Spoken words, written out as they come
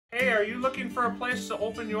Hey, are you looking for a place to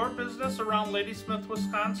open your business around Ladysmith,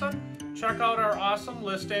 Wisconsin? Check out our awesome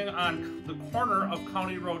listing on the corner of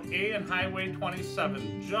County Road A and Highway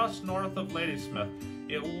 27, just north of Ladysmith.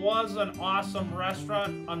 It was an awesome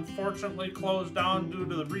restaurant, unfortunately closed down due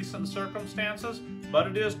to the recent circumstances, but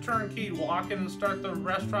it is turnkey. Walk in and start the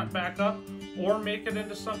restaurant back up, or make it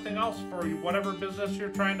into something else for whatever business you're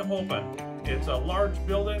trying to open. It's a large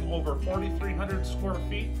building, over 4,300 square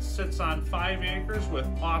feet, sits on 5 acres with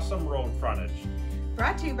awesome road frontage.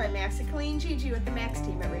 Brought to you by maxgygi with the Max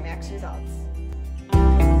team at Remax Results.